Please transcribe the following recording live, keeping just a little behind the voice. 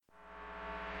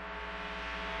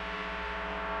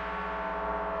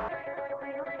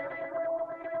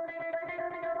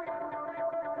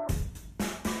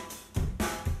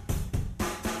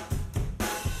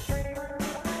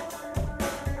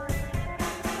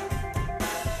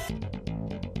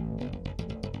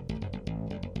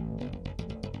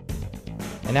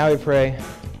And now we pray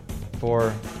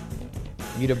for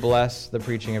you to bless the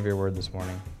preaching of your word this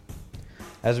morning.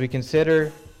 As we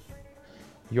consider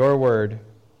your word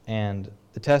and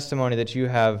the testimony that you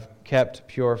have kept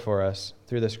pure for us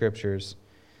through the scriptures,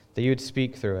 that you would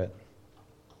speak through it.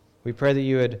 We pray that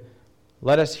you would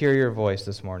let us hear your voice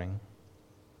this morning.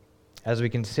 As we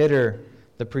consider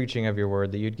the preaching of your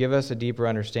word, that you'd give us a deeper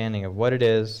understanding of what it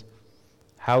is,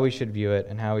 how we should view it,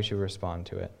 and how we should respond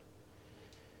to it.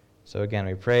 So again,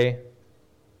 we pray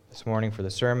this morning for the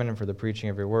sermon and for the preaching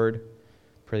of your word.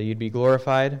 Pray that you'd be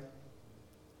glorified and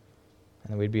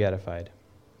that we'd be edified.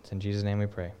 It's in Jesus' name we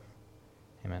pray.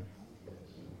 Amen.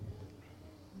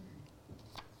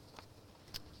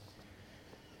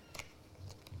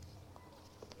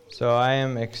 So I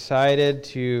am excited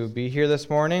to be here this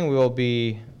morning. We will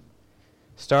be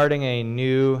starting a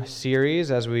new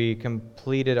series as we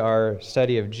completed our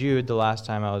study of Jude the last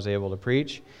time I was able to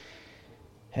preach.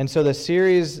 And so the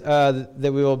series that we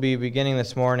will be beginning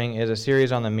this morning is a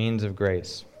series on the means of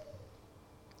grace.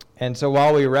 And so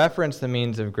while we reference the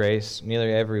means of grace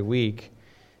nearly every week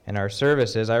in our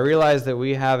services, I realize that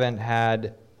we haven't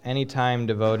had any time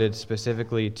devoted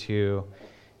specifically to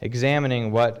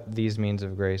examining what these means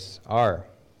of grace are.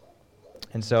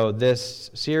 And so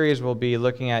this series will be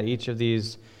looking at each of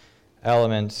these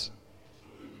elements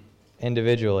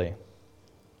individually.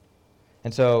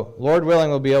 And so, Lord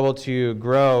willing, we'll be able to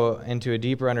grow into a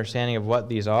deeper understanding of what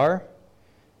these are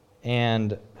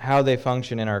and how they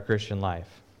function in our Christian life.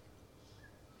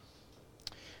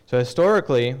 So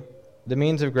historically, the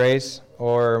means of grace,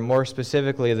 or more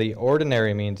specifically, the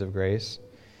ordinary means of grace,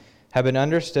 have been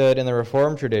understood in the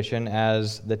Reformed tradition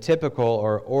as the typical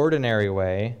or ordinary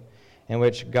way in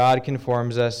which God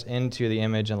conforms us into the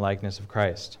image and likeness of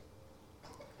Christ.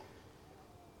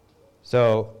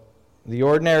 So, the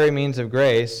ordinary means of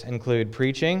grace include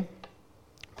preaching,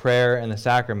 prayer, and the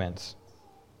sacraments,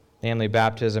 namely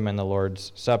baptism and the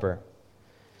Lord's Supper.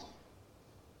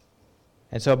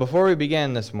 And so before we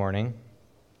begin this morning,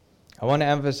 I want to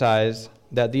emphasize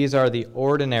that these are the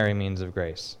ordinary means of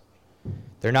grace.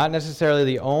 They're not necessarily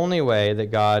the only way that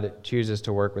God chooses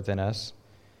to work within us.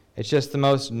 It's just the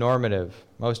most normative,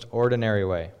 most ordinary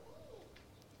way.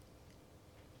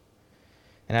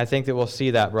 And I think that we'll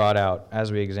see that brought out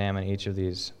as we examine each of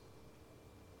these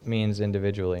means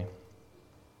individually.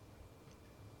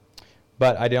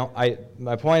 But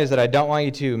my point is that I don't want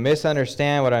you to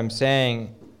misunderstand what I'm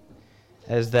saying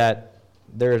as that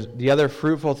there's the other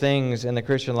fruitful things in the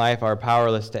Christian life are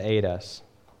powerless to aid us.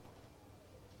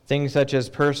 Things such as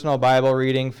personal Bible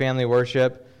reading, family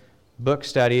worship, book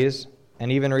studies,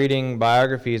 and even reading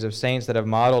biographies of saints that have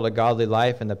modeled a godly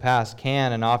life in the past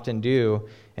can and often do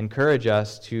encourage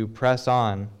us to press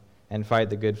on and fight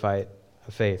the good fight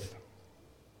of faith.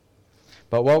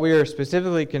 But what we are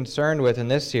specifically concerned with in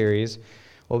this series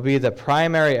will be the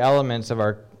primary elements of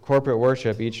our corporate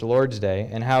worship each Lord's Day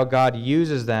and how God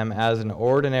uses them as an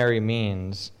ordinary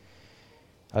means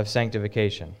of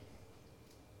sanctification.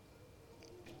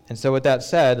 And so with that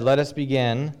said, let us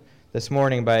begin this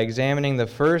morning by examining the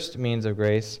first means of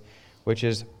grace, which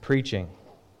is preaching.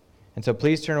 And so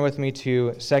please turn with me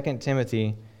to 2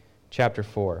 Timothy chapter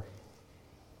 4.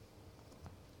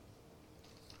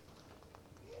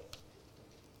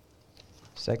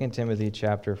 2 Timothy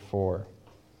chapter 4.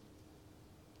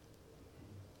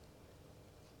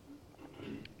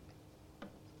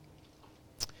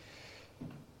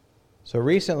 So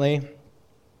recently,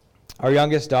 our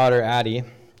youngest daughter, Addie,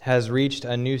 has reached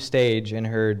a new stage in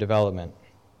her development.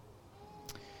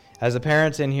 As the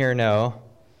parents in here know,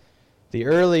 the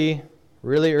really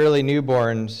early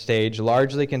newborn stage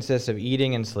largely consists of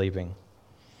eating and sleeping.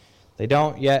 They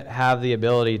don't yet have the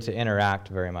ability to interact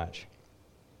very much.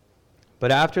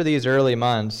 But after these early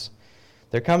months,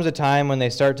 there comes a time when they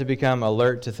start to become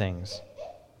alert to things.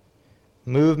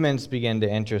 Movements begin to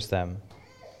interest them.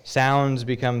 Sounds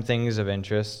become things of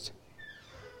interest.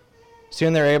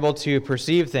 Soon they're able to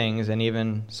perceive things and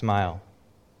even smile.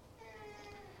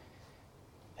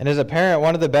 And as a parent,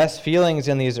 one of the best feelings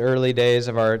in these early days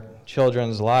of our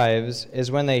children's lives is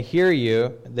when they hear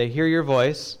you, they hear your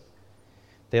voice,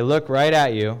 they look right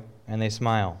at you, and they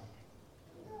smile.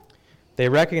 They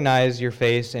recognize your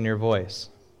face and your voice.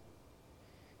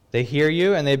 They hear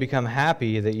you, and they become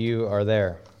happy that you are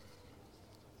there.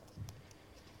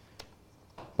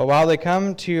 But while they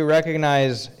come to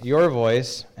recognize your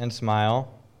voice and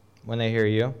smile when they hear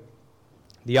you,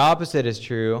 the opposite is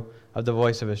true of the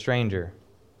voice of a stranger.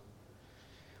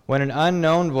 When an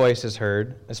unknown voice is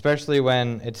heard, especially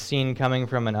when it's seen coming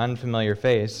from an unfamiliar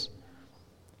face,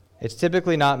 it's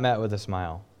typically not met with a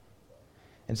smile.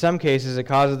 In some cases, it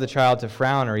causes the child to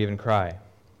frown or even cry.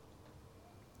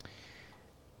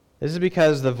 This is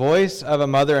because the voice of a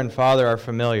mother and father are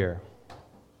familiar.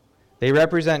 They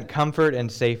represent comfort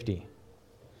and safety.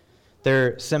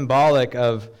 They're symbolic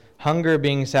of hunger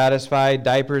being satisfied,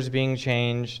 diapers being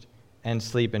changed, and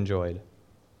sleep enjoyed.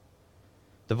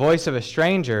 The voice of a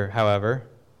stranger, however,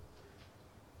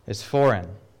 is foreign.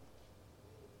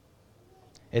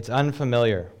 It's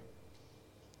unfamiliar.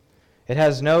 It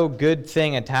has no good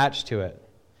thing attached to it.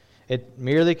 It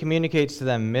merely communicates to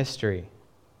them mystery.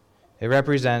 It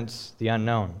represents the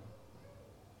unknown.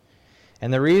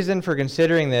 And the reason for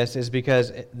considering this is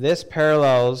because this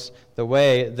parallels the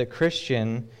way the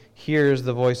Christian hears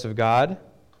the voice of God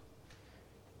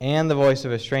and the voice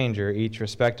of a stranger, each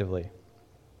respectively.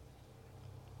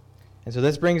 And so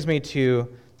this brings me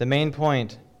to the main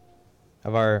point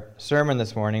of our sermon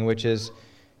this morning, which is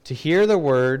to hear the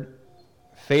word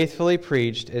faithfully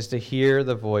preached is to hear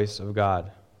the voice of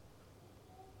God.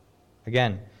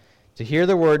 Again, to hear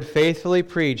the word faithfully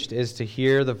preached is to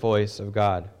hear the voice of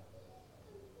God.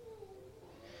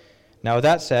 Now, with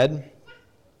that said,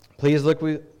 please look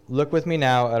with me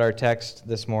now at our text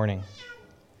this morning.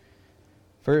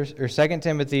 2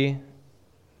 Timothy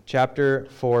chapter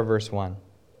 4, verse 1.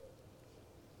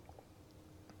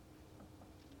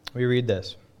 We read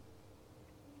this.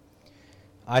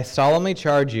 I solemnly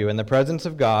charge you in the presence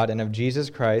of God and of Jesus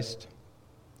Christ,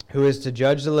 who is to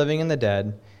judge the living and the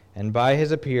dead, and by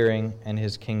his appearing and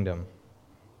his kingdom.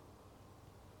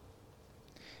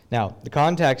 Now, the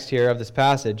context here of this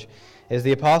passage is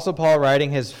the Apostle Paul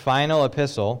writing his final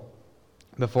epistle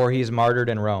before he's martyred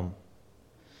in Rome.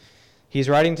 He's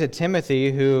writing to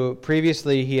Timothy, who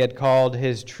previously he had called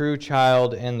his true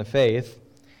child in the faith,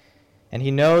 and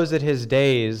he knows that his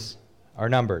days are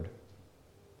numbered.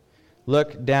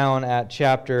 Look down at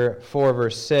chapter 4,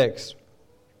 verse 6,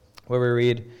 where we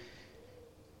read,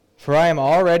 For I am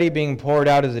already being poured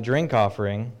out as a drink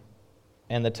offering,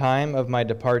 and the time of my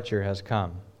departure has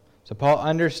come. So Paul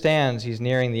understands he's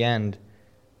nearing the end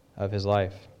of his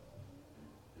life.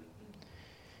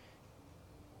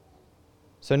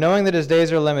 So knowing that his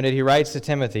days are limited, he writes to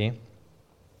Timothy,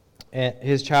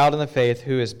 his child in the faith,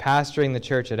 who is pastoring the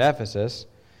church at Ephesus.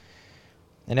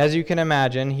 And as you can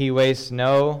imagine, he wastes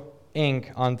no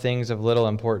ink on things of little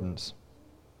importance.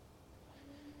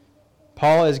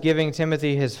 Paul is giving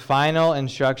Timothy his final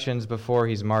instructions before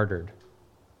he's martyred.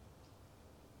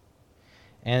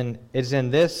 And it's in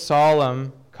this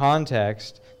solemn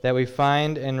context that we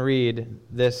find and read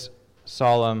this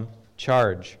solemn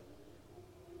charge.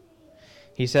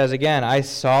 He says again, I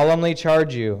solemnly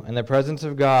charge you in the presence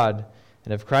of God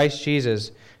and of Christ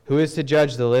Jesus, who is to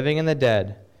judge the living and the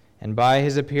dead, and by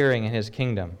his appearing in his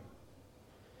kingdom.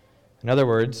 In other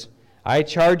words, I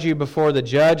charge you before the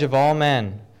judge of all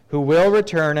men, who will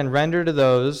return and render to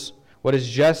those what is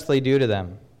justly due to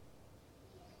them.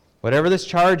 Whatever this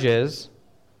charge is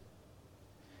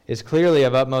clearly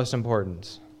of utmost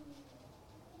importance.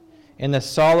 In the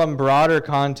solemn, broader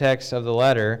context of the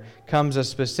letter comes a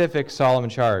specific solemn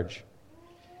charge.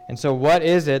 And so what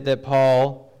is it that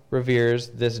Paul reveres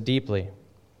this deeply?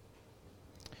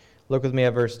 Look with me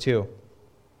at verse 2.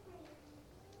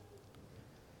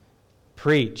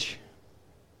 Preach.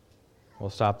 We'll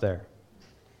stop there.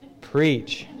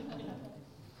 Preach.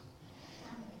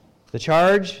 The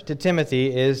charge to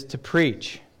Timothy is to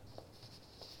preach.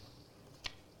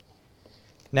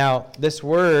 Now, this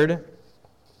word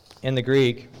in the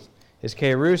Greek is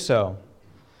kerusso,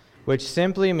 which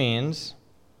simply means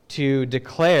to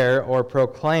declare or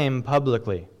proclaim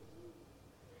publicly.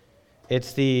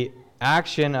 It's the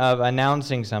action of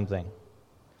announcing something,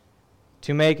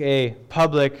 to make a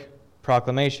public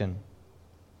proclamation.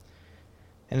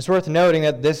 And it's worth noting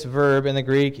that this verb in the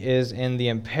Greek is in the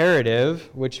imperative,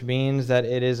 which means that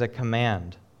it is a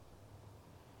command.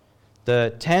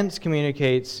 The tense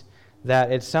communicates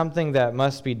that it's something that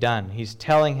must be done. He's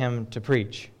telling him to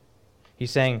preach.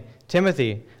 He's saying,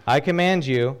 Timothy, I command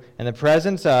you in the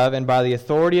presence of and by the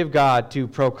authority of God to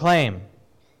proclaim.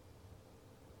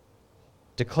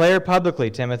 Declare publicly,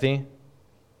 Timothy.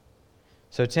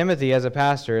 So Timothy, as a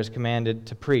pastor, is commanded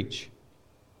to preach.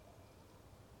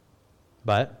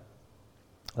 But,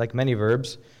 like many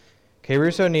verbs,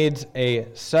 kerusso needs a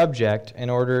subject in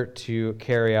order to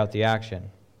carry out the action.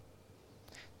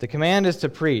 The command is to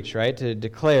preach, right? To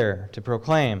declare, to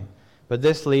proclaim. But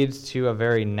this leads to a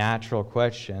very natural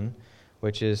question,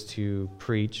 which is to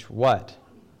preach what?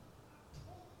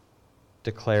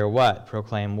 Declare what?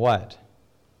 Proclaim what?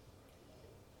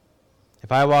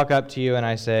 If I walk up to you and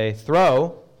I say,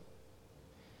 throw,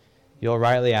 you'll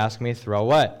rightly ask me, throw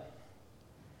what?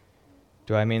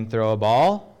 Do I mean throw a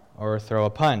ball or throw a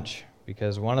punch?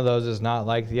 Because one of those is not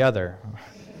like the other.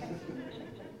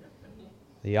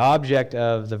 The object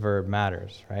of the verb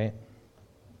matters, right?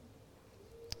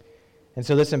 And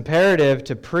so this imperative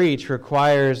to preach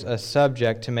requires a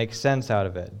subject to make sense out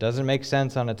of it. It doesn't make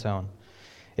sense on its own.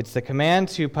 It's the command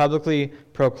to publicly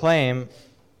proclaim,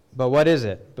 but what is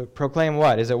it? Proclaim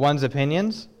what? Is it one's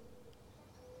opinions?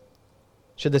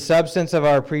 Should the substance of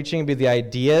our preaching be the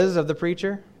ideas of the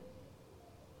preacher?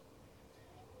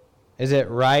 Is it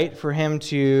right for him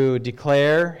to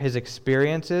declare his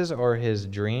experiences or his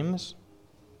dreams?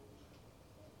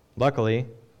 Luckily,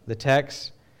 the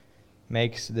text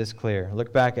makes this clear.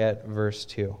 Look back at verse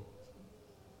 2.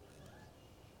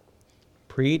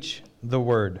 Preach the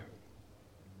word.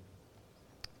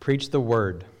 Preach the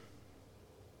word.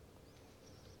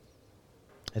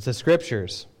 It's the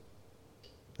Scriptures.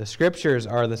 The Scriptures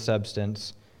are the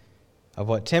substance of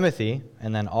what Timothy,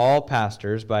 and then all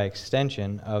pastors, by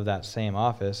extension of that same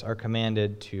office, are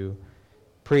commanded to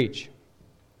preach.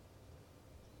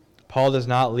 Paul does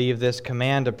not leave this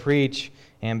command to preach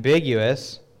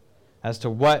ambiguous as to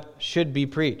what should be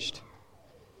preached.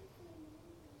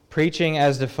 Preaching,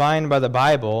 as defined by the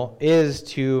Bible, is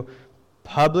to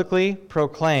publicly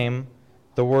proclaim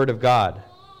the Word of God,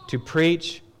 to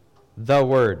preach the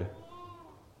Word.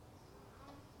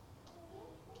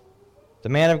 The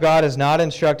man of God is not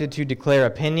instructed to declare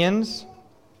opinions,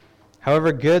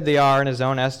 however good they are in his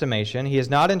own estimation. He is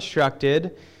not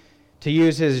instructed to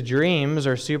use his dreams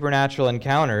or supernatural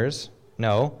encounters.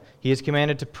 No, he is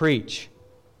commanded to preach.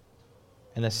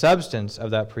 And the substance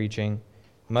of that preaching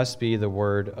must be the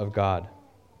Word of God.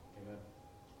 Amen.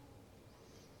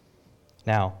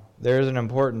 Now, there is an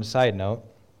important side note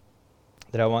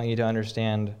that I want you to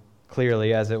understand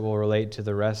clearly as it will relate to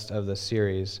the rest of the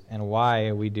series and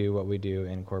why we do what we do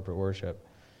in corporate worship.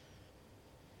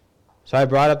 So I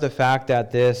brought up the fact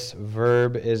that this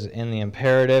verb is in the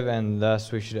imperative, and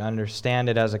thus we should understand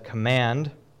it as a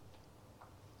command.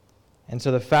 And so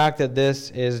the fact that this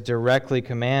is directly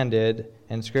commanded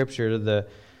in Scripture, the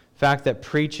fact that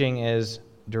preaching is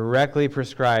directly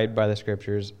prescribed by the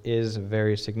Scriptures, is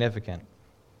very significant.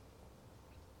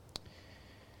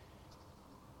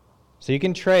 So you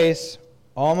can trace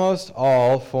almost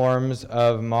all forms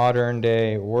of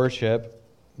modern-day worship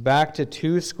back to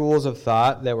two schools of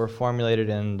thought that were formulated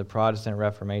in the Protestant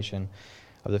Reformation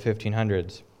of the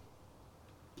 1500s.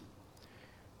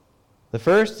 The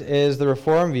first is the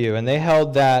Reform view, and they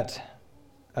held that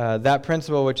that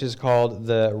principle which is called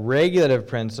the regulative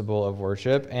principle of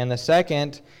worship, and the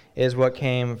second is what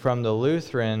came from the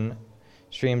Lutheran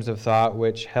streams of thought,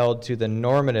 which held to the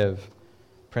normative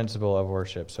principle of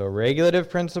worship. So regulative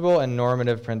principle and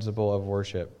normative principle of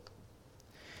worship.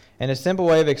 And a simple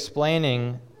way of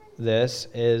explaining this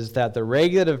is that the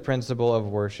regulative principle of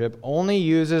worship only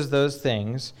uses those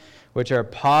things which are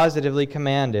positively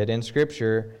commanded in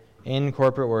Scripture in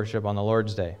corporate worship on the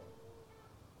Lord's Day.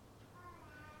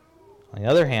 On the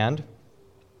other hand,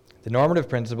 the normative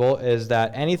principle is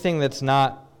that anything that's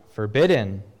not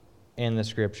forbidden in the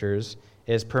Scriptures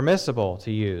is permissible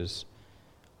to use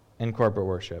in corporate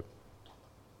worship.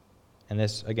 And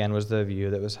this, again, was the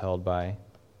view that was held by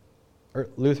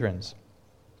Lutherans.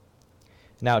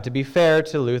 Now, to be fair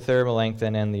to Luther,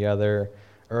 Melanchthon, and the other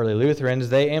early Lutherans,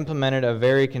 they implemented a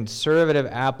very conservative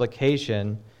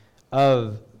application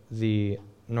of the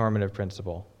normative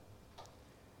principle.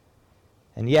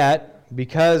 And yet,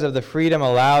 because of the freedom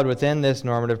allowed within this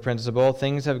normative principle,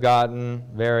 things have gotten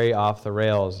very off the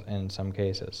rails in some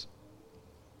cases.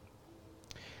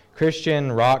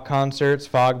 Christian rock concerts,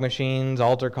 fog machines,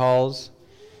 altar calls,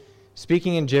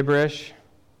 speaking in gibberish,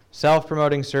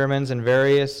 self-promoting sermons, and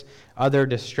various other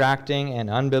distracting and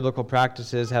unbiblical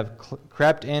practices have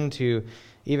crept into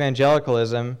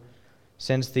evangelicalism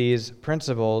since these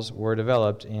principles were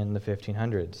developed in the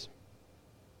 1500s.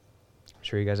 I'm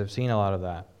sure you guys have seen a lot of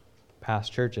that,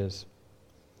 past churches.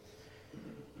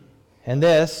 And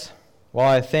this, while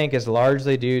I think is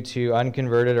largely due to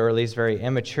unconverted or at least very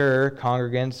immature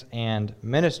congregants and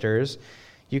ministers,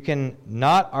 you can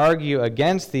not argue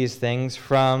against these things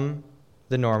from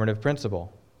the normative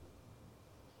principle.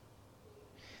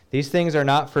 These things are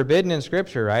not forbidden in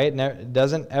Scripture, right? It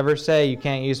doesn't ever say you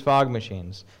can't use fog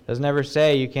machines. It doesn't ever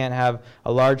say you can't have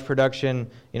a large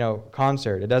production,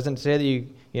 concert. It doesn't say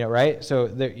that right? So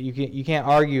you can't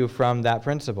argue from that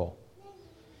principle.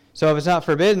 So if it's not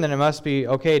forbidden, then it must be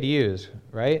okay to use,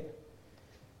 right?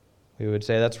 We would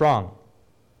say that's wrong.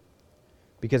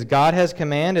 Because God has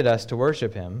commanded us to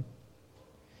worship Him.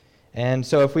 And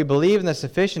so if we believe in the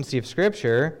sufficiency of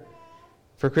Scripture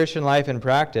for Christian life and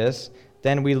practice,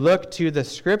 then we look to the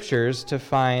Scriptures to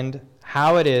find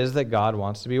how it is that God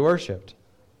wants to be worshipped.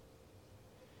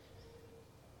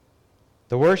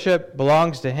 The worship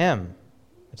belongs to Him.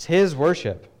 It's His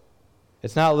worship.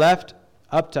 It's not left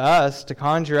up to us to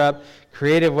conjure up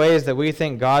creative ways that we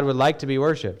think God would like to be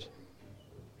worshipped.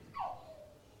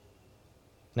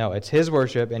 No, it's His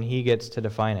worship, and He gets to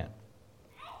define it.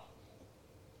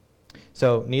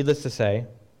 So, needless to say,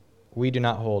 we do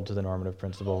not hold to the normative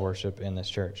principle of worship in this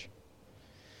church.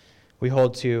 We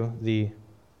hold to the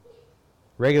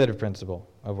regulative principle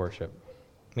of worship,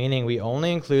 meaning we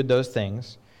only include those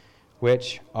things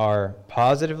which are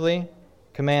positively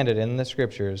commanded in the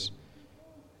Scriptures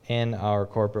in our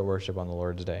corporate worship on the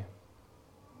Lord's Day.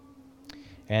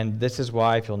 And this is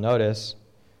why, if you'll notice,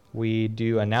 we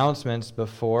do announcements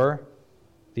before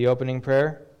the opening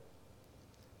prayer,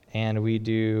 and we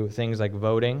do things like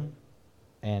voting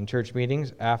and church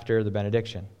meetings after the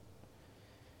benediction.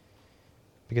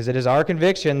 Because it is our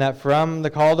conviction that from the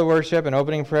call to worship and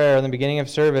opening prayer and the beginning of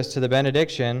service to the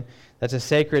benediction, that's a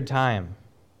sacred time.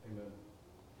 Amen.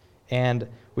 And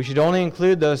we should only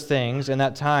include those things in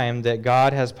that time that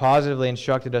God has positively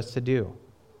instructed us to do.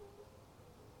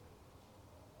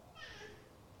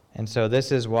 And so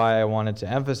this is why I wanted to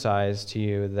emphasize to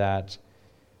you that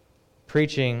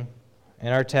preaching in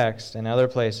our text and other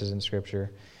places in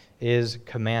Scripture is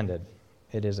commanded.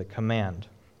 It is a command.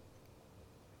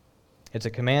 It's a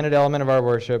commanded element of our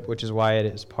worship, which is why it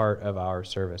is part of our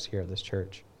service here at this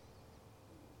church.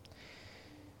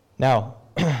 Now,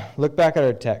 look back at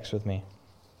our text with me.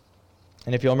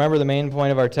 And if you'll remember the main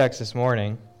point of our text this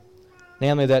morning,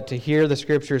 namely that to hear the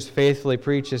Scriptures faithfully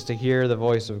preached is to hear the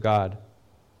voice of God.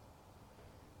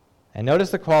 And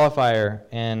notice the qualifier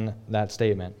in that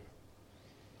statement.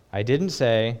 I didn't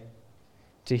say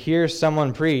to hear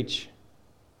someone preach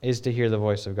is to hear the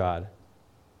voice of God.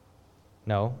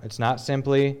 No, it's not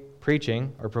simply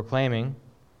preaching or proclaiming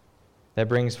that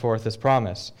brings forth this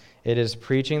promise. It is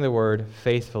preaching the word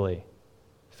faithfully.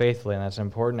 Faithfully, and that's an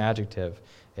important adjective.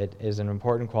 It is an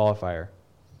important qualifier.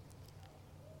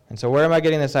 And so where am I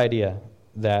getting this idea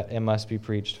that it must be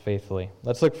preached faithfully?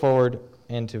 Let's look forward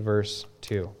into verse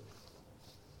 2.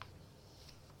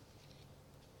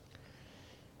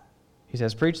 He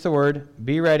says, preach the word,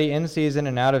 be ready in season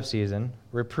and out of season,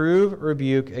 reprove,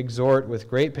 rebuke, exhort with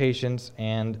great patience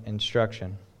and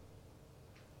instruction.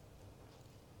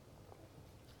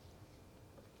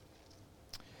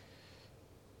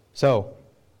 So,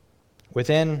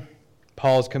 within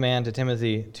Paul's command to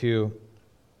Timothy to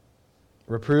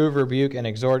reprove, rebuke, and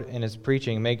exhort in his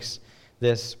preaching makes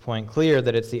this point clear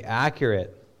that it's the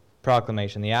accurate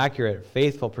proclamation, the accurate,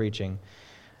 faithful preaching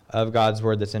of God's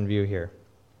word that's in view here.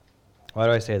 Why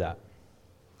do I say that?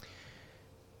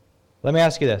 Let me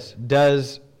ask you this.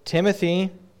 Does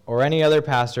Timothy, or any other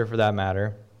pastor for that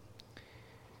matter,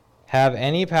 have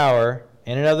any power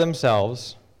in and of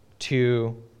themselves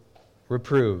to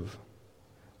reprove,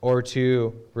 or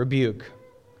to rebuke,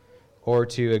 or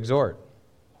to exhort?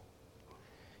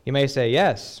 You may say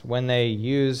yes, when they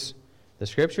use the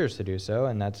Scriptures to do so,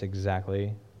 and that's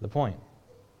exactly the point.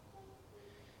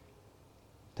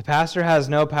 The pastor has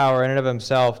no power in and of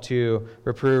himself to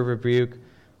reprove, rebuke,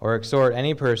 or exhort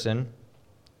any person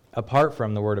apart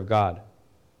from the Word of God.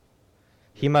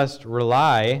 He must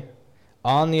rely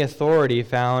on the authority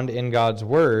found in God's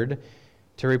Word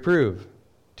to reprove,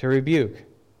 to rebuke,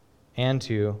 and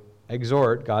to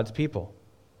exhort God's people.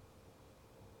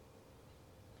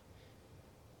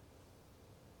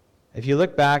 If you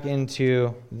look back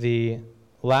into the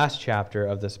last chapter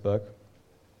of this book,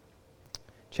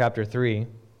 chapter 3,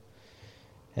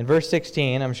 in verse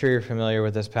 16, I'm sure you're familiar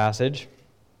with this passage.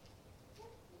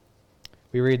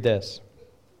 We read this.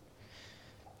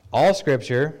 All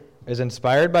Scripture is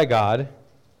inspired by God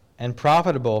and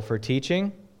profitable for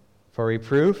teaching, for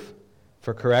reproof,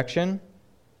 for correction,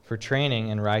 for training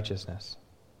in righteousness.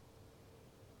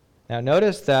 Now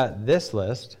notice that this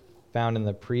list, found in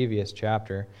the previous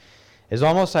chapter, is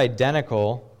almost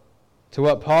identical to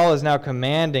what Paul is now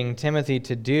commanding Timothy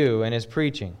to do in his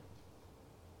preaching.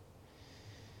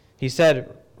 He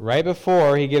said right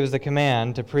before he gives the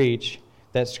command to preach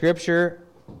that Scripture,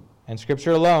 and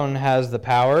Scripture alone, has the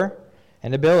power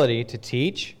and ability to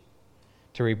teach,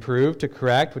 to reprove, to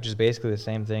correct, which is basically the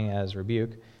same thing as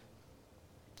rebuke,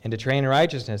 and to train in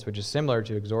righteousness, which is similar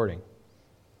to exhorting.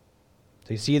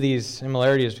 So you see these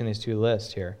similarities between these two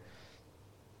lists here.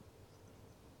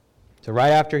 So right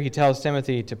after he tells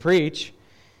Timothy to preach,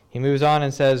 he moves on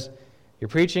and says, your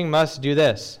preaching must do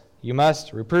this. You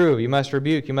must reprove, you must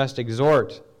rebuke, you must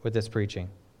exhort with this preaching.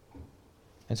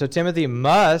 And so Timothy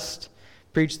must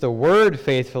preach the word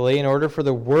faithfully in order for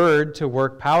the word to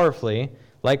work powerfully,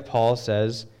 like Paul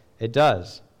says it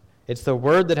does. It's the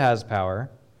word that has power,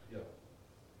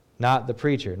 not the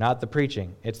preacher, not the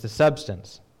preaching. It's the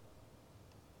substance.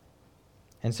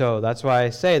 And so that's why I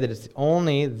say that it's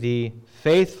only the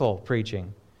faithful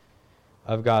preaching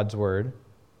of God's word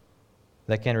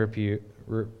that can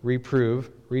reprove,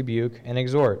 rebuke, and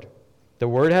exhort. The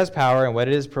word has power, and when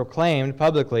it is proclaimed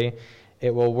publicly,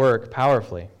 it will work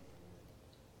powerfully.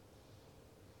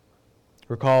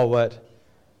 Recall what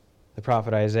the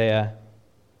prophet Isaiah,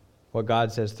 what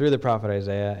God says through the prophet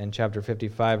Isaiah in chapter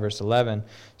 55, verse 11.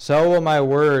 So will my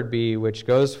word be which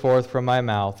goes forth from my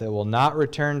mouth. It will not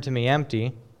return to me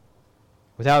empty,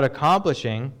 without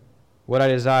accomplishing what I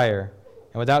desire,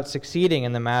 and without succeeding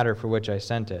in the matter for which I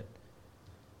sent it.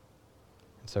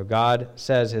 And so God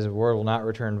says his word will not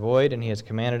return void, and he has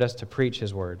commanded us to preach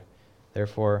his word.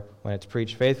 Therefore, when it's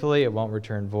preached faithfully, it won't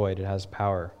return void. It has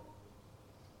power.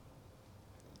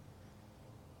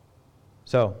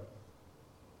 So,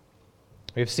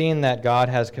 we've seen that God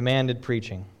has commanded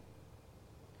preaching.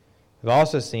 We've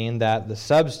also seen that the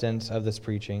substance of this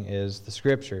preaching is the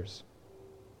Scriptures.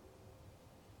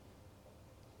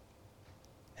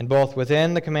 And both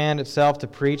within the command itself to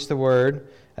preach the word,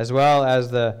 as well as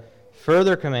the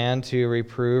further command to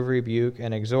reprove, rebuke,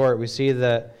 and exhort, we see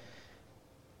that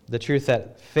the truth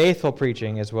that faithful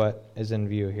preaching is what is in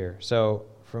view here. So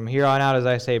from here on out, as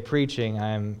I say preaching,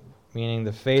 I'm meaning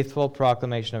the faithful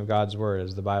proclamation of God's word,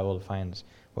 as the Bible defines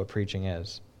what preaching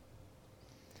is.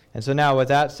 And so now, with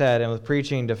that said, and with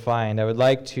preaching defined, I would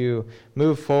like to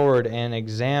move forward and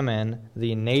examine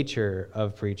the nature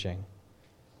of preaching.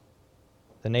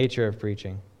 The nature of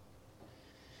preaching.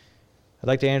 I'd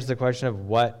like to answer the question of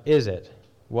what is it?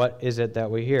 What is it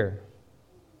that we hear?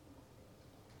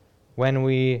 When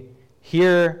we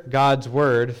hear God's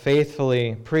word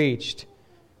faithfully preached,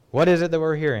 what is it that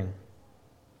we're hearing?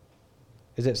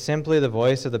 Is it simply the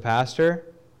voice of the pastor,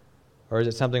 or is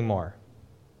it something more?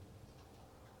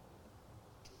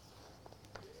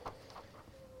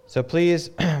 So please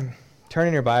turn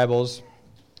in your Bibles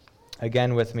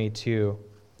again with me to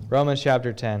Romans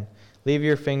chapter 10. Leave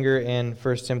your finger in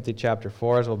 1 Timothy chapter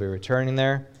 4, as we'll be returning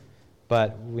there.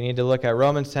 But we need to look at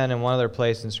Romans 10 and one other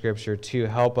place in Scripture to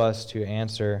help us to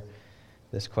answer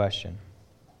this question.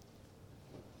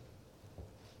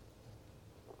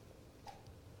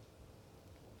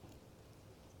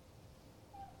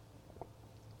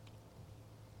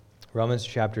 Romans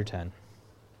chapter 10.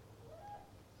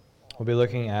 We'll be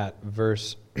looking at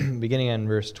beginning in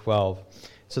verse 12.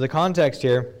 So the context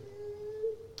here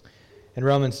in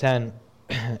Romans 10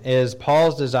 is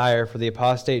Paul's desire for the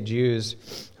apostate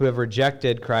Jews who have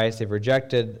rejected Christ, they've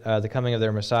rejected the coming of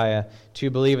their Messiah, to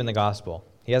believe in the gospel.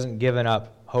 He hasn't given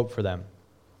up hope for them.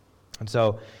 And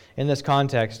so in this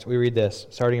context, we read this,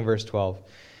 starting in verse 12.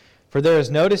 For there is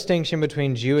no distinction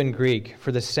between Jew and Greek,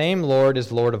 for the same Lord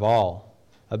is Lord of all,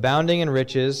 abounding in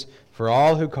riches for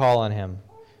all who call on him.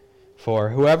 For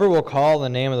whoever will call on the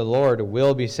name of the Lord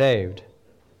will be saved.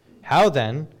 How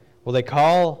then will they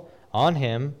call on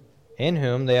him in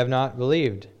whom they have not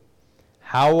believed?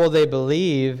 How will they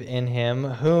believe in him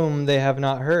whom they have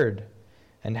not heard?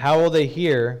 And how will they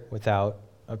hear without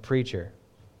a preacher?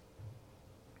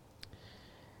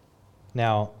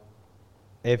 Now,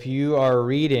 if you are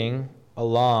reading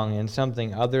along in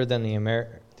something other than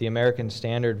the American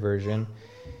Standard Version,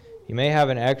 you may have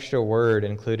an extra word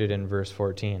included in verse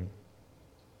 14.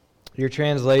 Your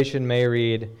translation may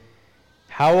read,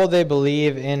 how will they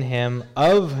believe in him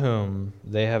of whom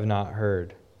they have not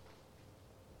heard?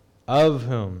 Of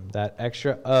whom. That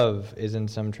extra of is in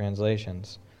some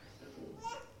translations.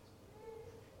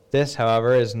 This,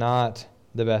 however, is not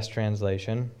the best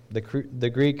translation. The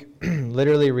Greek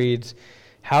literally reads,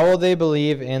 how will they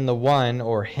believe in the one,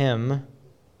 or him,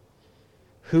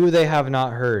 who they have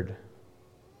not heard?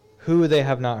 Who they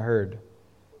have not heard.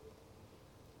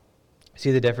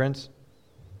 See the difference?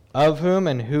 Of whom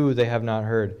and who they have not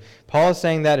heard. Paul is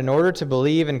saying that in order to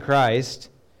believe in Christ,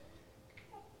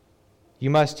 you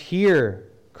must hear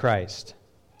Christ.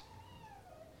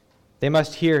 They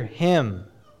must hear him.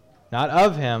 Not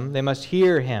of him, they must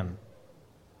hear him.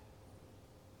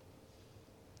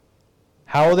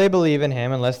 How will they believe in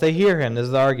him unless they hear him? This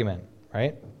is the argument,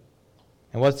 right?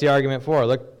 And what's the argument for?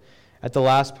 Look at the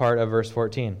last part of verse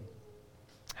 14.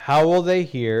 How will they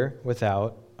hear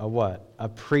without a what? A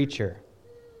preacher.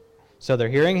 So they're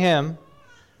hearing him,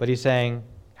 but he's saying,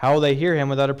 how will they hear him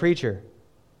without a preacher?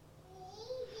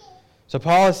 So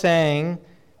Paul is saying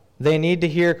they need to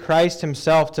hear Christ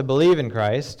himself to believe in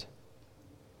Christ,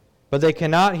 but they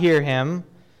cannot hear him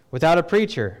without a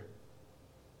preacher.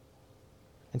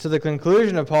 And so the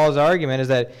conclusion of Paul's argument is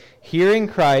that hearing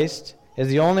Christ is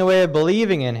the only way of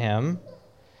believing in him,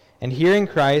 and hearing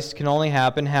Christ can only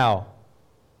happen how?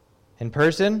 In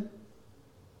person?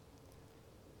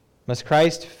 Must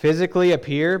Christ physically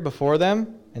appear before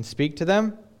them and speak to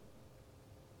them?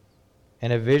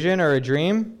 In a vision or a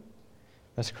dream?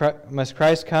 Must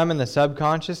Christ come in the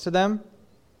subconscious to them?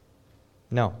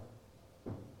 No.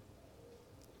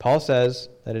 Paul says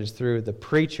that it is through the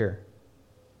preacher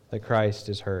that Christ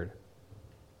is heard.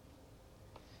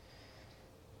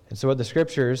 And so what the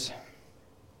Scriptures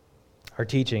are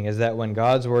teaching is that when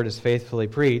God's Word is faithfully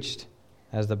preached,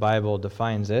 as the Bible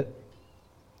defines it,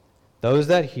 those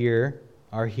that hear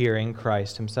are hearing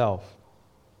Christ himself.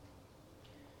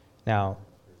 Now,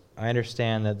 I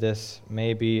understand that this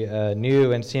may be a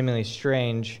new and seemingly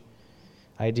strange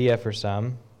idea for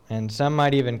some, and some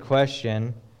might even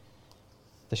question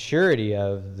the surety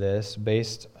of this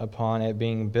based upon it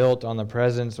being built on the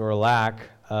presence or lack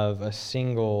of a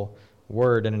single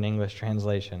word in an English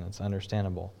translation. It's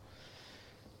understandable.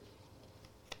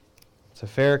 It's a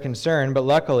fair concern, but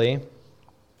luckily,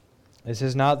 this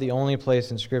is not the only place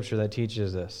in Scripture that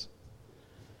teaches this.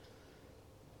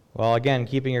 Well, again,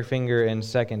 keeping your finger in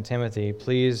 2 Timothy,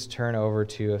 please turn over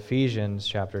to Ephesians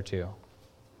chapter 2.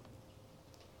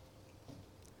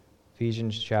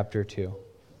 Ephesians chapter 2.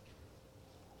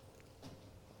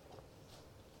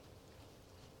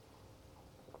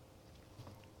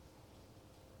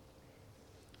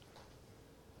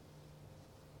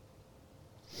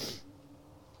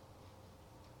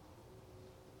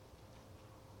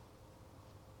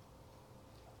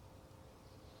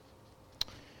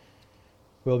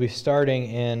 We'll be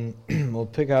starting we'll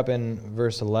pick up in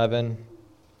verse 11,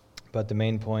 but the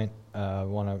main point I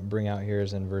want to bring out here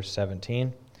is in verse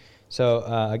 17. So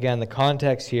again, the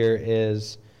context here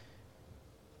is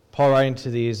Paul writing to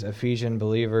these Ephesian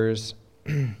believers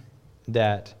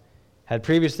that had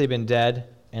previously been dead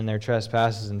in their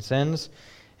trespasses and sins,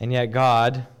 and yet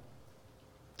God,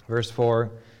 verse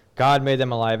 4, God made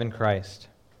them alive in Christ.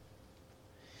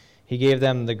 He gave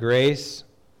them grace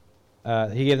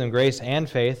and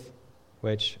faith,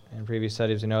 which in previous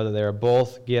studies we know that they are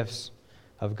both gifts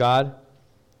of God.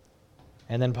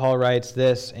 And then Paul writes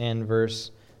this in verse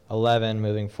 11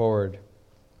 moving forward.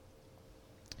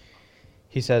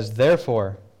 He says,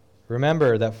 "Therefore,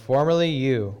 remember that formerly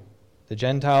you, the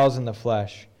Gentiles in the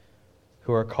flesh,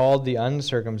 who are called the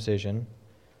uncircumcision,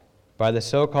 by the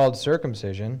so-called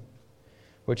circumcision,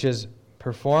 which is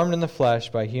performed in the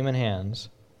flesh by human hands,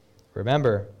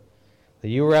 remember that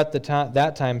you were at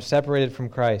that time separated from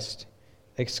Christ,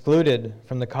 excluded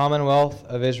from the commonwealth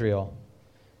of Israel,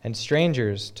 and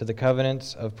strangers to the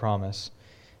covenants of promise,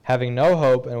 having no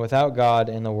hope and without God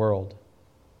in the world.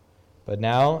 But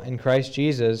now, in Christ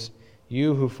Jesus,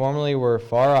 you who formerly were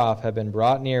far off have been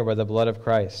brought near by the blood of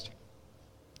Christ.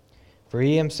 For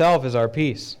he himself is our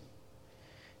peace,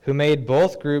 who made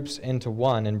both groups into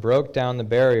one and broke down the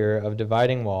barrier of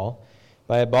dividing wall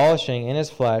by abolishing in his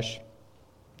flesh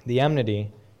the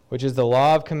enmity, which is the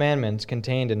law of commandments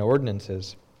contained in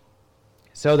ordinances,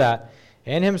 so that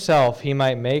in himself he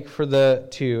might make for the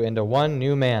two into one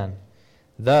new man,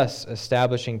 thus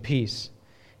establishing peace,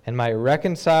 and might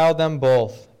reconcile them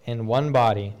both in one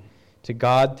body to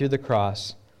God through the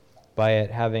cross, by it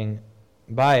having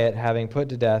put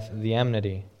to death the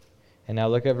enmity." And now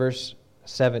look at verse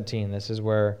 17. This is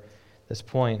where this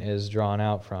point is drawn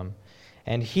out from.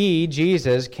 "And he,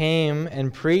 Jesus, came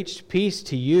and preached peace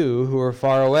to you who were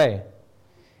far away,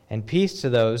 and peace to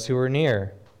those who were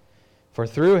near. For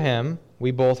through him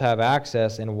we both have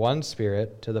access in one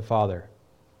Spirit to the Father."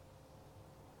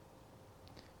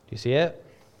 Do you see it?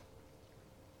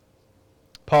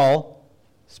 Paul,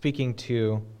 speaking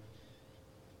to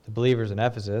the believers in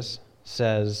Ephesus,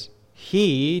 says,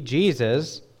 "He,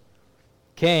 Jesus,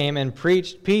 came and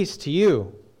preached peace to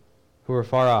you who were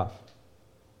far off."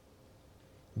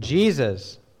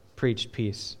 Jesus preached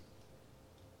peace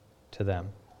to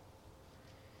them.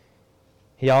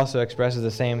 He also expresses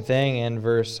the same thing in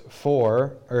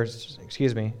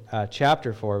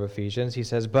chapter 4 of Ephesians. He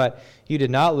says, "But you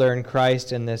did not learn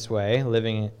Christ in this way,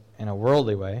 living in a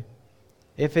worldly way,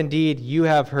 if indeed you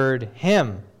have heard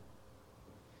him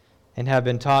and have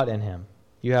been taught in him."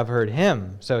 You have heard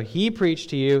him. So he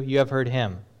preached to you, you have heard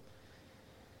him.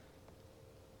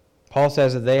 Paul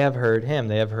says that they have heard him.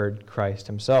 They have heard Christ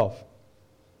himself.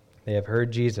 They have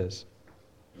heard Jesus.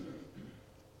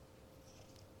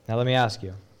 Now let me ask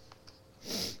you,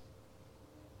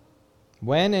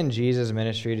 when in Jesus'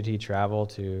 ministry did he travel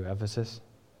to Ephesus?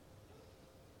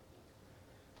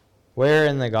 Where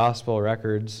in the gospel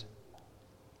records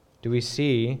do we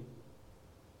see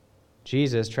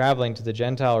Jesus traveling to the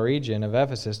Gentile region of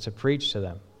Ephesus to preach to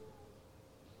them?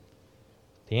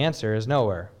 The answer is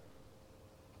nowhere.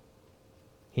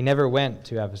 He never went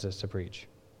to Ephesus to preach.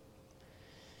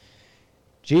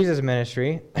 Jesus'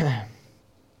 ministry,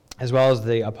 as well as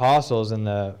the apostles in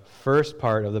the first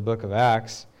part of the book of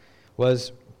Acts,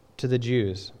 was to the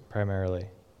Jews primarily.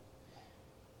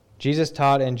 Jesus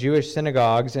taught in Jewish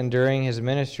synagogues and during his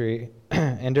ministry,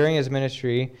 and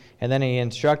then he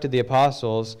instructed the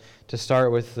apostles to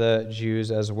start with the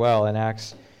Jews as well. In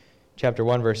Acts chapter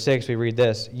 1, verse 6, we read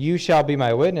this: "You shall be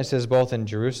my witnesses both in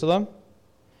Jerusalem,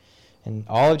 in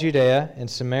all of Judea, and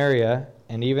Samaria,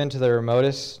 and even to the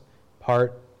remotest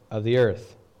part of the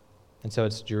earth." And so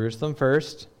it's Jerusalem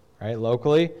first, right,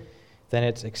 locally. Then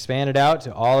it's expanded out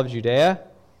to all of Judea.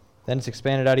 Then it's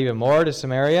expanded out even more to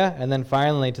Samaria, and then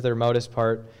finally to the remotest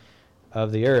part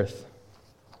of the earth.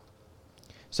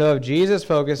 So if Jesus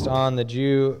focused on the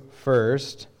Jew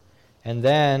first, and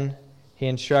then he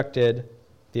instructed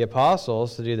the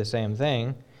apostles to do the same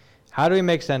thing, how do we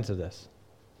make sense of this?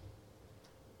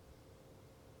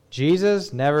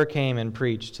 Jesus never came and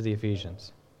preached to the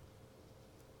Ephesians.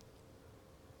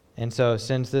 And so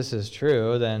since this is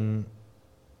true, then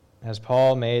has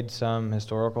Paul made some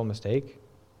historical mistake?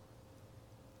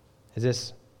 Is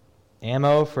this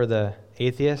ammo for the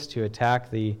atheist to attack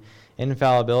the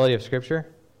infallibility of Scripture?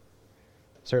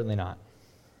 Certainly not.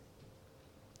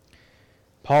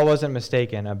 Paul wasn't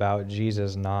mistaken about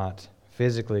Jesus not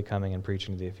physically coming and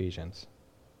preaching to the Ephesians.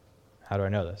 How do I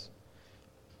know this?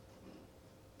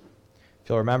 If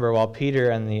you'll remember, while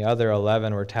Peter and the other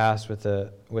 11 were tasked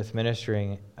with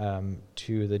ministering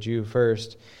to the Jew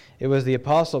first, it was the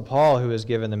Apostle Paul who was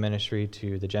given the ministry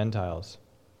to the Gentiles.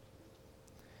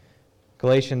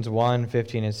 Galatians 1,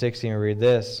 15 and 16, we read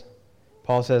this.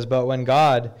 Paul says, "But when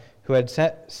God, who had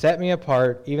set me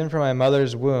apart even from my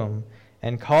mother's womb,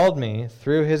 and called me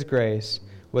through his grace,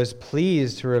 was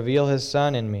pleased to reveal his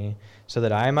Son in me, so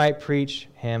that I might preach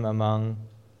him among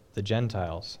the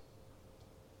Gentiles."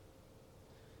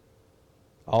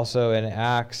 Also in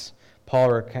Acts,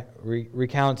 Paul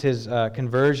recounts his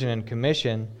conversion and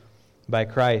commission by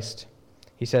Christ.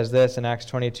 He says this in Acts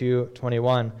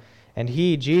 22:21, "And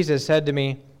he, Jesus, said to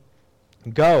me,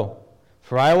 'Go,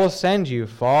 for I will send you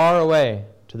far away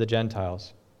to the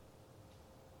Gentiles.'"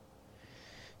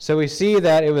 So we see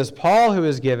that it was Paul who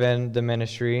was given the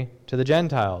ministry to the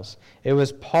Gentiles. It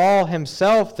was Paul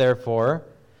himself, therefore,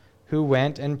 who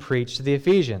went and preached to the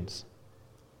Ephesians.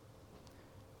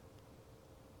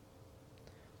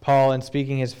 Paul, in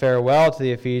speaking his farewell to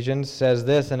the Ephesians, says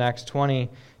this in Acts 20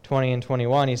 and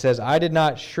 21. He says, "I did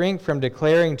not shrink from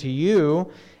declaring to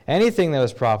you anything that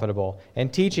was profitable,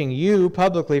 and teaching you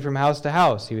publicly from house to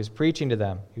house." He was preaching to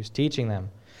them. He was teaching them,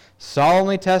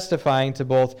 solemnly testifying to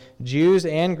both Jews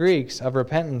and Greeks of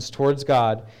repentance towards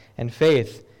God and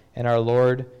faith in our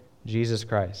Lord Jesus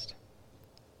Christ.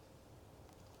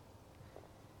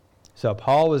 So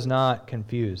Paul was not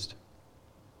confused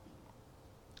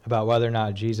about whether or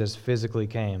not Jesus physically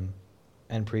came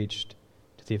and preached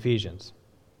to the Ephesians.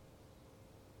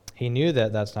 He knew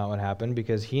that that's not what happened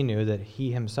because he knew that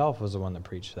he himself was the one that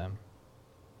preached them.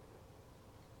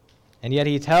 And yet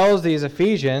he tells these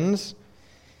Ephesians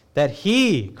that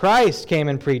he, Christ, came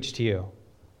and preached to you.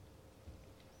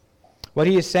 What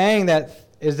he is saying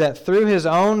is that through his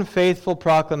own faithful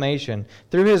proclamation,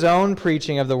 through his own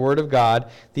preaching of the Word of God,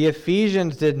 the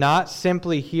Ephesians did not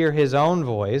simply hear his own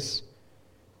voice.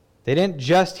 They didn't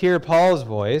just hear Paul's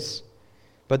voice,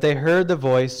 but they heard the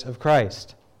voice of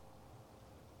Christ.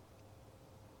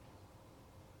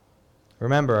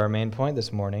 Remember our main point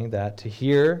this morning, that to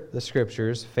hear the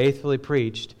Scriptures faithfully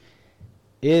preached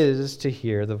is to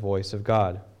hear the voice of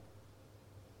God.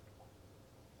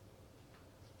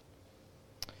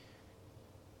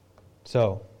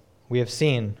 So, we have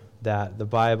seen that the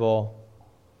Bible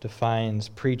defines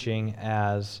preaching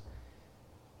as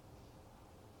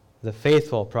the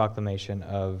faithful proclamation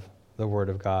of the Word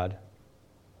of God.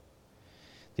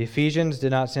 The Ephesians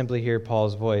did not simply hear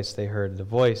Paul's voice, they heard the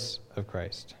voice of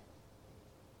Christ.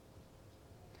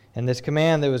 And this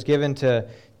command that was given to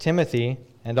Timothy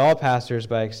and all pastors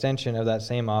by extension of that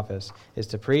same office is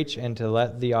to preach and to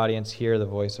let the audience hear the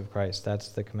voice of Christ. That's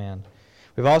the command.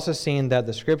 We've also seen that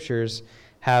the Scriptures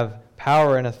have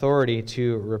power and authority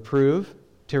to reprove,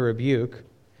 to rebuke,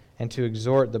 and to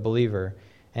exhort the believer.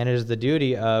 And it is the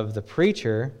duty of the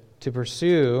preacher to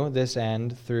pursue this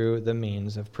end through the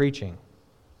means of preaching.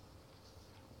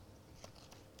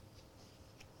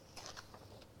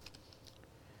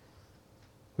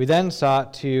 We then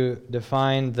sought to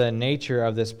define the nature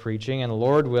of this preaching, and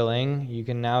Lord willing, you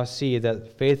can now see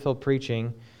that faithful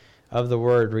preaching of the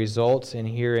Word results in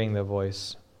hearing the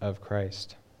voice of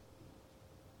Christ.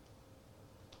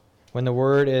 When the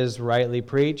Word is rightly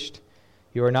preached,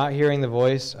 you are not hearing the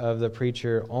voice of the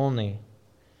preacher only.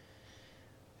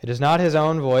 It is not his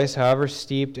own voice, however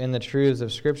steeped in the truths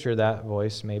of Scripture that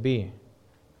voice may be.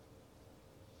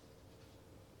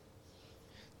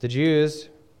 The Jews,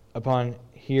 upon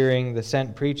hearing the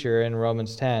sent preacher in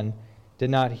Romans 10,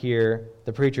 did not hear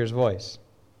the preacher's voice.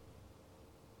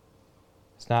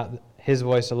 It's not his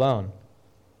voice alone.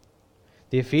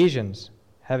 The Ephesians,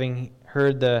 having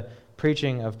heard the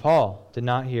preaching of Paul, did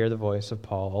not hear the voice of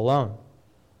Paul alone.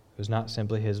 It was not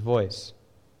simply his voice.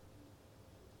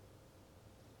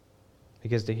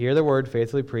 Because to hear the word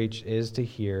faithfully preached is to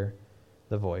hear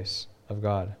the voice of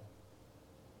God.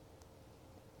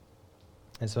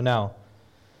 And so now,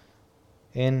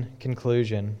 in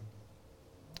conclusion,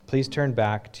 please turn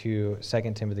back to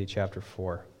 2 Timothy chapter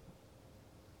 4.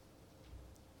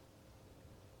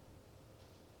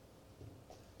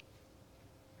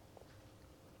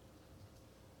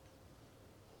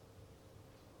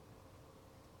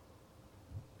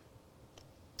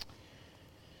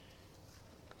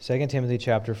 Second Timothy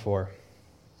chapter 4.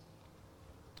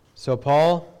 So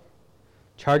Paul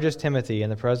charges Timothy in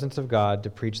the presence of God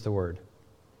to preach the word.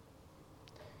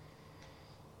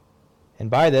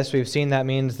 And by this we've seen that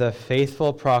means the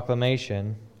faithful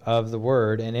proclamation of the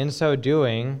word, and in so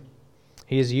doing,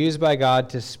 he is used by God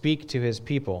to speak to his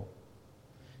people,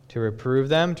 to reprove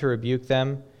them, to rebuke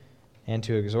them, and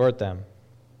to exhort them.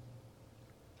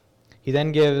 He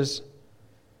then gives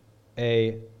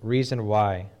a reason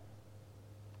why.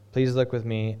 Please look with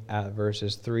me at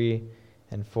verses 3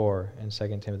 and 4 in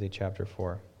 2 Timothy chapter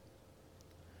 4.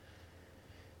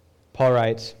 Paul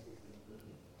writes,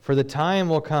 "For the time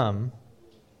will come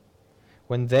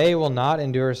when they will not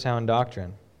endure sound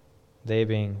doctrine, they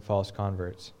being false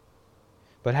converts,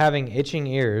 but having itching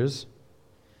ears,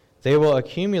 they will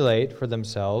accumulate for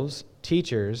themselves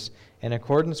teachers in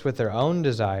accordance with their own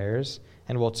desires,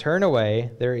 and will turn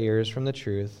away their ears from the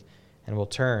truth, and will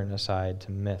turn aside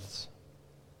to myths."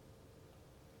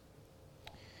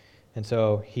 And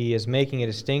so he is making a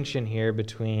distinction here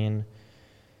between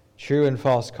true and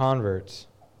false converts.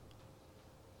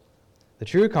 The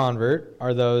true convert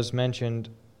are those mentioned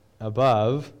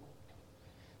above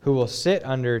who will sit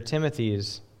under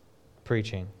Timothy's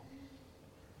preaching.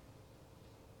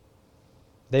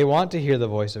 They want to hear the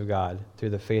voice of God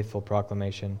through the faithful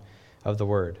proclamation of the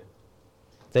word.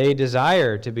 They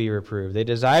desire to be reproved. They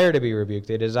desire to be rebuked.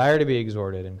 They desire to be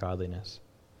exhorted in godliness.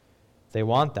 They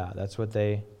want that. That's what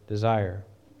they desire.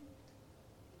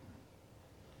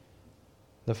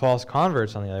 The false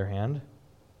converts, on the other hand,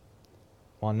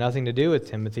 want nothing to do with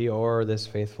Timothy or this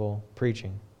faithful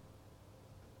preaching.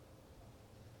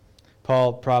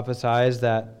 Paul prophesies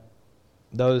that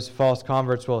those false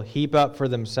converts will heap up for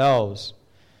themselves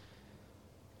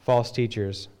false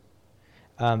teachers.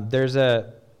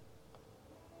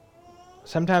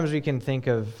 Sometimes we can think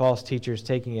of false teachers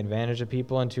taking advantage of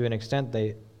people, and to an extent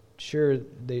they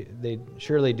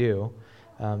surely do.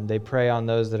 They prey on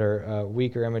those that are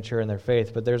weak or immature in their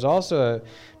faith. But there's also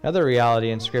another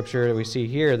reality in Scripture that we see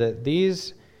here, that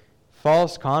these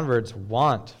false converts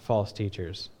want false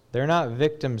teachers. They're not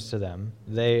victims to them.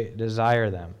 They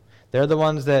desire them. They're the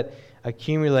ones that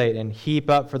accumulate and heap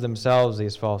up for themselves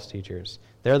these false teachers.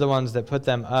 They're the ones that put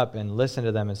them up and listen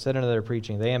to them and sit under their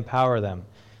preaching. They empower them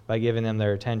by giving them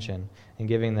their attention and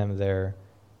giving them their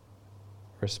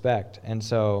respect. And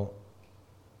so,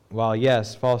 while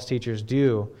yes, false teachers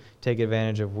do take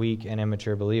advantage of weak and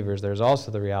immature believers, there's also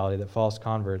the reality that false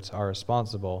converts are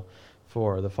responsible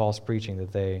for the false preaching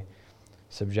that they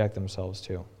subject themselves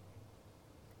to.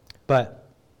 But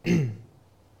it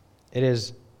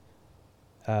is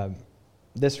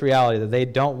this reality that they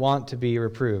don't want to be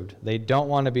reproved. They don't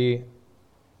want to be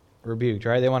rebuked,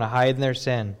 right? They want to hide in their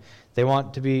sin. They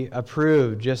want to be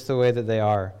approved just the way that they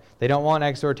are. They don't want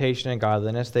exhortation and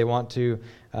godliness. They want to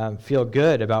feel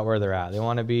good about where they're at. They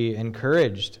want to be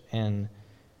encouraged in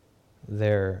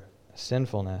their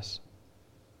sinfulness.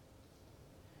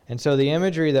 And so the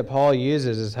imagery that Paul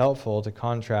uses is helpful to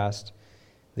contrast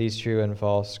these true and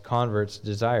false converts'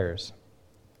 desires.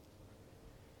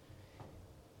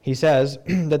 He says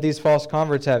that these false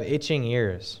converts have itching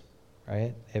ears,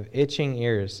 right? They have itching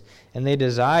ears, and they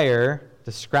desire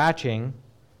the scratching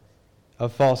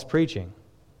of false preaching.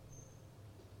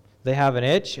 They have an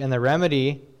itch, and the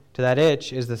remedy to that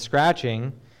itch is the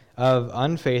scratching of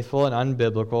unfaithful and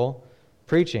unbiblical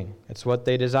preaching. It's what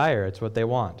they desire. It's what they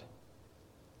want.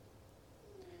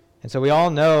 And so we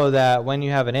all know that when you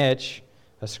have an itch,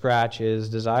 a scratch is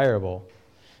desirable.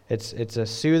 It's a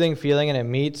soothing feeling, and it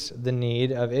meets the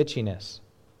need of itchiness.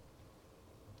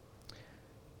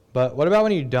 But what about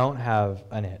when you don't have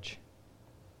an itch?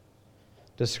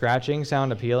 Does scratching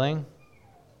sound appealing?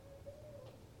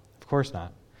 Of course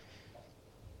not.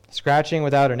 Scratching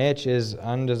without an itch is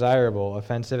undesirable,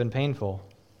 offensive, and painful.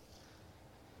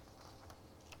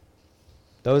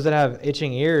 Those that have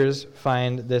itching ears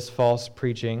find this false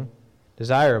preaching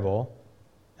desirable,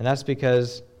 and that's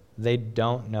because they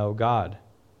don't know God,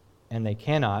 and they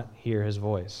cannot hear his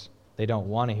voice. They don't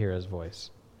want to hear his voice.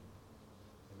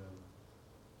 Amen.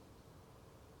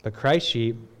 But Christ's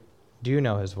sheep do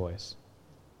know his voice.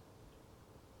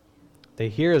 They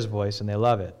hear his voice and they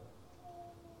love it.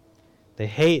 They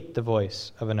hate the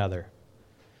voice of another.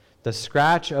 The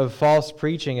scratch of false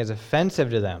preaching is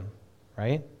offensive to them,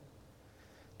 right?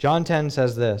 John 10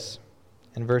 says this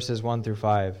in verses 1 through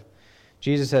 5.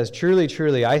 Jesus says, "Truly,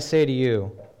 truly, I say to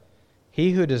you,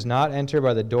 he who does not enter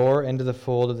by the door into the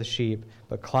fold of the sheep,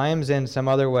 but climbs in some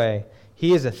other way,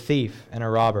 he is a thief and a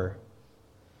robber.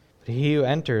 But he who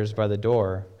enters by the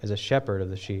door is a shepherd of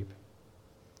the sheep.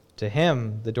 To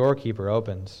him the doorkeeper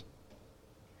opens.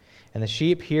 And the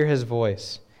sheep hear his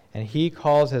voice, and he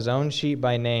calls his own sheep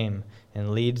by name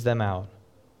and leads them out.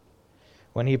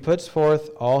 When he puts forth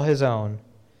all his own,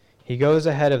 he goes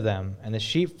ahead of them, and the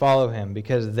sheep follow him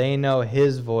because they know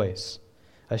his voice.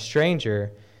 A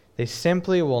stranger they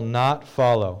simply will not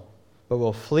follow, but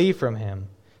will flee from him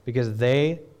because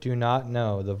they do not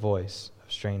know the voice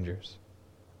of strangers."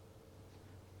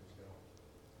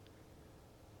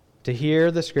 To hear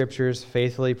the Scriptures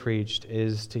faithfully preached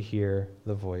is to hear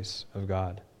the voice of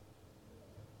God.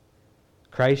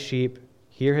 Christ's sheep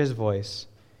hear his voice,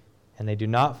 and they do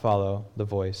not follow the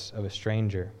voice of a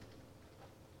stranger.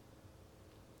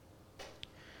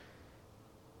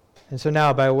 And so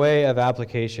now, by way of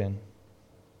application,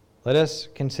 let us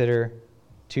consider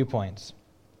 2 points.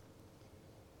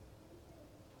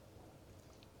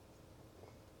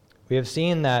 We have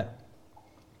seen that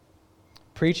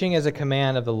preaching is a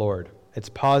command of the Lord. It's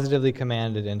positively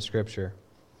commanded in Scripture.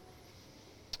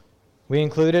 We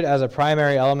include it as a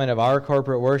primary element of our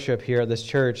corporate worship here at this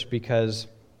church because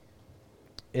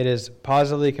it is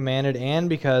positively commanded and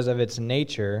because of its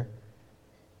nature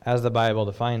as the Bible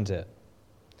defines it.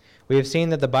 We have seen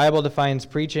that the Bible defines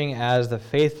preaching as the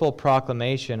faithful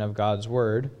proclamation of God's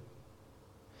Word,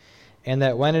 and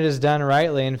that when it is done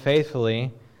rightly and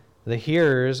faithfully, the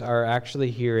hearers are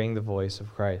actually hearing the voice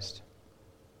of Christ.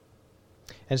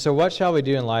 And so what shall we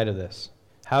do in light of this?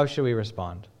 How should we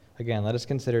respond? Again, let us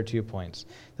consider 2 points.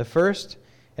 The first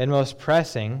and most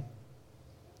pressing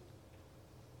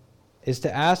is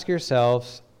to ask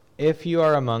yourselves if you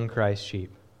are among Christ's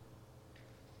sheep.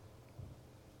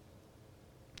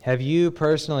 Have you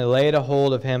personally laid a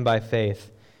hold of him by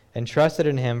faith and trusted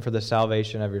in him for the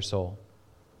salvation of your soul?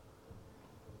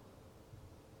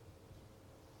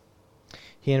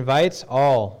 He invites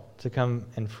all to come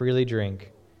and freely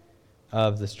drink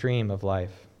of the stream of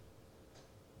life.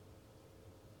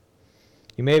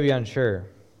 You may be unsure.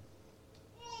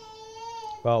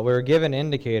 Well, we're given an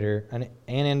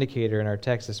indicator in our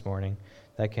text this morning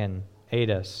that can aid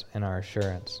us in our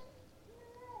assurance.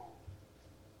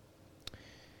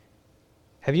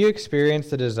 Have you experienced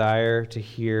the desire to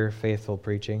hear faithful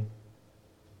preaching?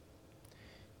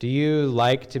 Do you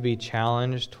like to be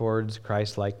challenged towards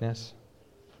Christ-likeness?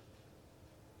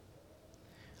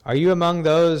 Are you among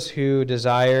those who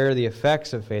desire the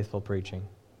effects of faithful preaching?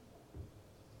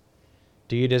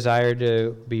 Do you desire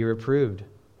to be reproved? Do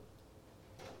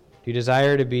you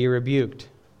desire to be rebuked?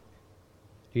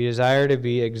 Do you desire to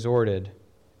be exhorted?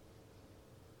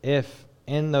 If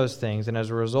in those things, and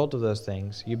as a result of those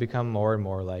things, you become more and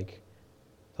more like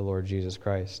the Lord Jesus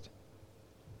Christ.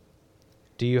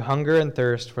 Do you hunger and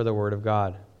thirst for the Word of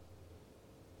God?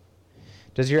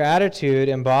 Does your attitude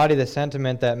embody the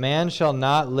sentiment that man shall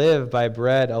not live by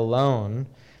bread alone,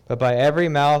 but by every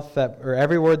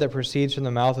word that proceeds from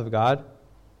the mouth of God?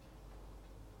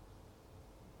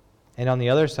 And on the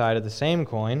other side of the same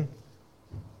coin,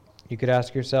 you could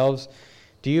ask yourselves,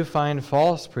 do you find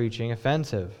false preaching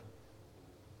offensive?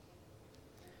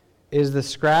 Is the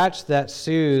scratch that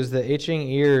soothes the itching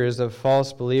ears of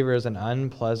false believers an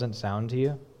unpleasant sound to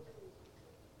you?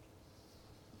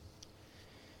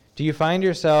 Do you find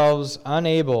yourselves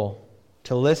unable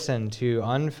to listen to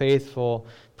unfaithful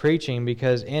preaching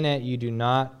because in it you do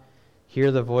not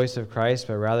hear the voice of Christ,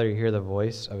 but rather you hear the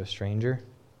voice of a stranger?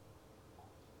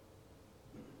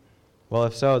 Well,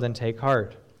 if so, then take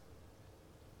heart.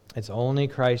 It's only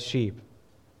Christ's sheep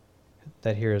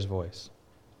that hear his voice.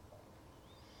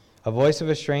 A voice of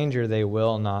a stranger they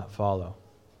will not follow.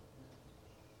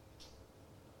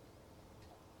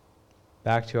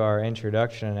 Back to our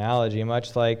introduction analogy,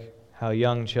 much like how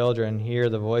young children hear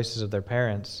the voices of their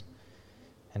parents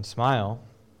and smile,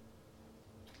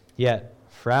 yet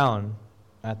frown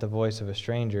at the voice of a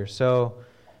stranger, so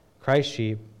Christ's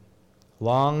sheep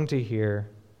long to hear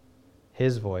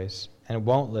his voice and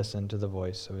won't listen to the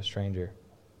voice of a stranger?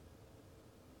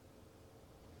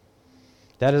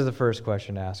 That is the first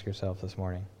question to ask yourself this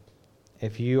morning,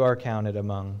 if you are counted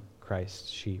among Christ's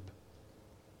sheep.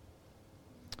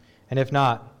 And if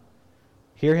not,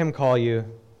 hear him call you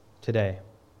today,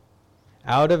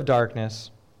 out of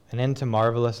darkness and into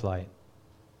marvelous light,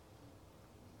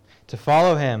 to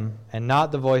follow him and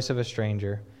not the voice of a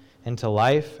stranger, into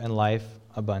life and life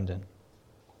abundant.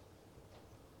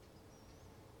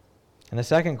 And the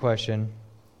second question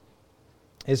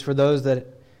is for those that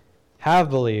have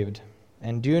believed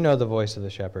and do know the voice of the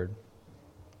shepherd.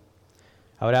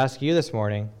 I would ask you this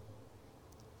morning,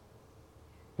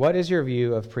 what is your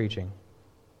view of preaching?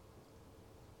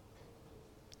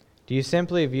 Do you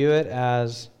simply view it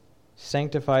as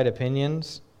sanctified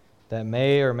opinions that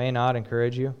may or may not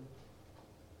encourage you?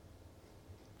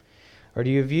 Or do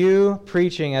you view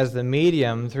preaching as the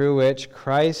medium through which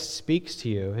Christ speaks to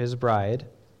you, his bride,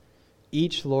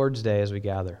 each Lord's Day as we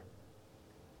gather?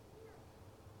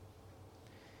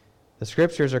 The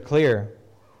scriptures are clear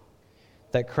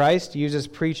that Christ uses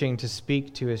preaching to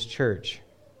speak to his church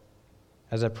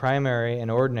as a primary and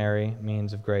ordinary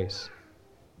means of grace.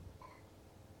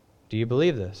 Do you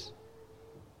believe this?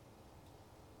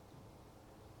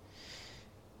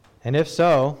 And if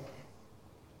so,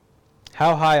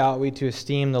 how high ought we to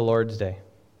esteem the Lord's Day?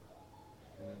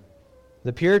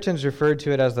 The Puritans referred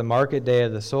to it as the market day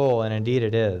of the soul, and indeed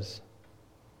it is.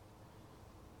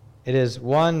 It is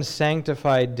one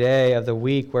sanctified day of the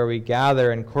week where we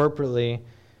gather and corporately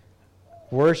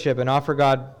worship and offer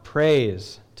God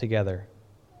praise together.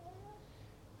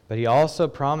 But he also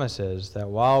promises that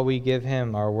while we give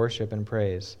him our worship and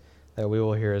praise, that we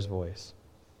will hear his voice.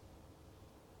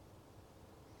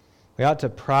 We ought to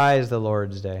prize the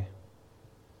Lord's Day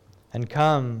and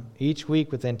come each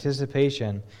week with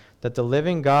anticipation that the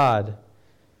living God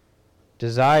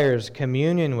desires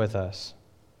communion with us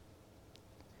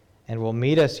and will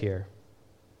meet us here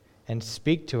and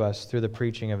speak to us through the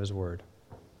preaching of his word.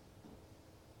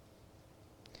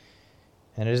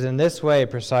 And it is in this way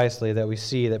precisely that we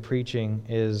see that preaching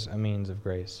is a means of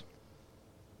grace.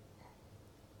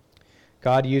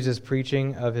 God uses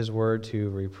preaching of his word to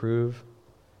reprove,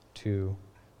 to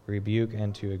rebuke,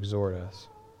 and to exhort us.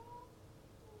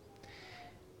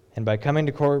 And by coming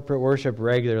to corporate worship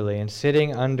regularly and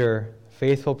sitting under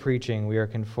faithful preaching, we are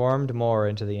conformed more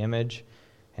into the image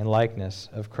and likeness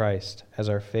of Christ as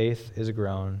our faith is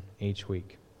grown each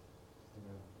week.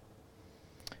 Amen.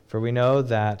 For we know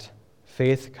that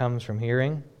faith comes from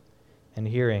hearing, and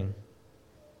hearing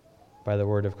by the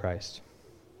word of Christ.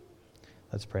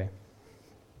 Let's pray.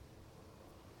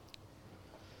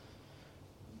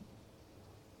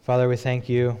 Father, we thank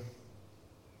you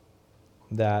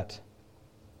that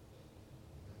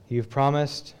you've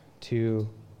promised to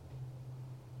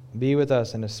be with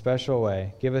us in a special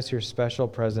way. Give us your special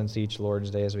presence each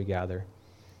Lord's Day as we gather.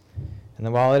 And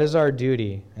then while it is our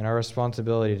duty and our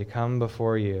responsibility to come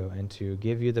before you and to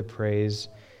give you the praise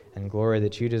and glory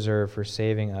that you deserve for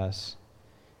saving us,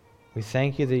 we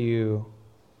thank you that you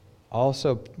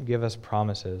also give us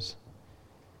promises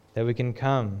that we can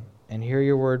come and hear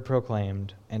your word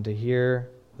proclaimed and to hear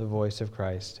the voice of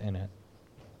Christ in it.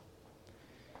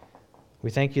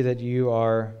 We thank you that you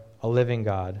are a living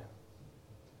God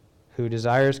who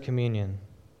desires communion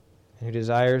and who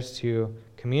desires to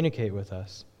communicate with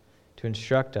us, to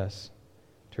instruct us,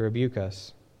 to rebuke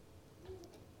us,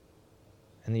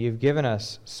 and that you've given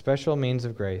us special means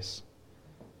of grace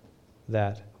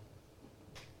that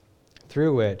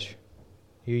through which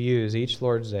you use each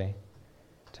Lord's Day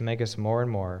to make us more and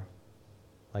more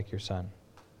like your Son.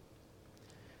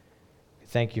 We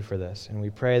thank you for this, and we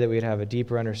pray that we'd have a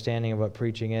deeper understanding of what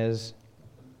preaching is.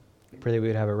 We pray that we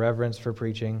would have a reverence for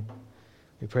preaching.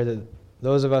 We pray that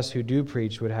those of us who do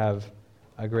preach would have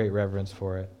a great reverence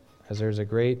for it, as there's a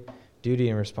great duty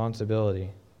and responsibility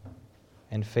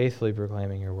in faithfully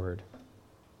proclaiming your word.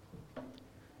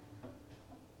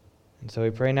 And so we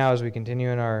pray now as we continue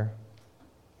in our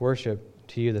worship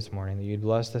to you this morning, that you'd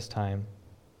bless this time.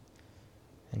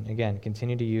 And again,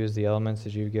 continue to use the elements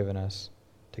that you've given us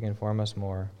to conform us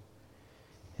more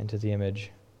into the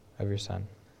image of your Son.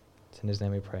 It's in his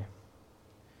name we pray.